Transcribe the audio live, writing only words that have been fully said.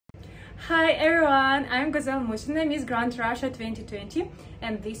Hi everyone, I'm Gazel Musina, Miss Grand Russia 2020,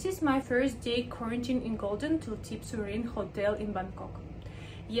 and this is my first day quarantine in Golden Tulip Surin Hotel in Bangkok.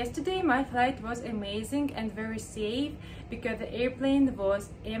 Yesterday my flight was amazing and very safe because the airplane was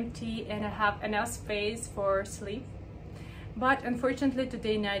empty and I have enough space for sleep. But unfortunately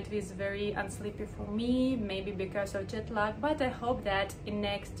today night was very unsleepy for me, maybe because of jet lag, but I hope that in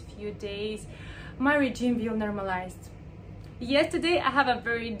next few days my regime will normalize. Yesterday I have a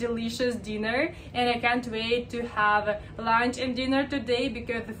very delicious dinner and I can't wait to have lunch and dinner today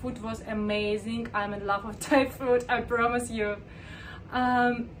because the food was amazing. I'm in love with Thai food, I promise you.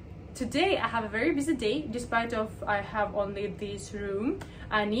 Today I have a very busy day despite of I have only this room.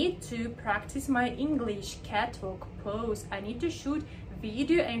 I need to practice my English catwalk pose. I need to shoot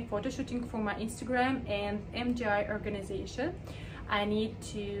video and photo shooting for my Instagram and MGI organization. I need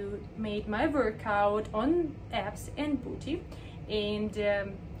to make my workout on abs and booty, and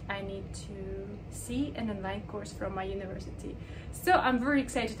I need to see an online course from my university. So I'm very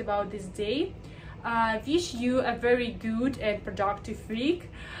excited about this day. I wish you a very good and productive week.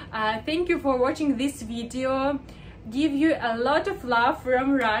 Thank you for watching this video. Give you a lot of love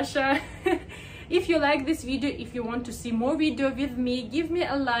from Russia. If you like this video, if you want to see more video with me, give me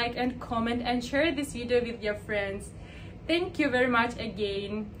a like and comment and share this video with your friends. Thank you very much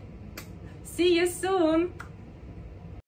again. See you soon.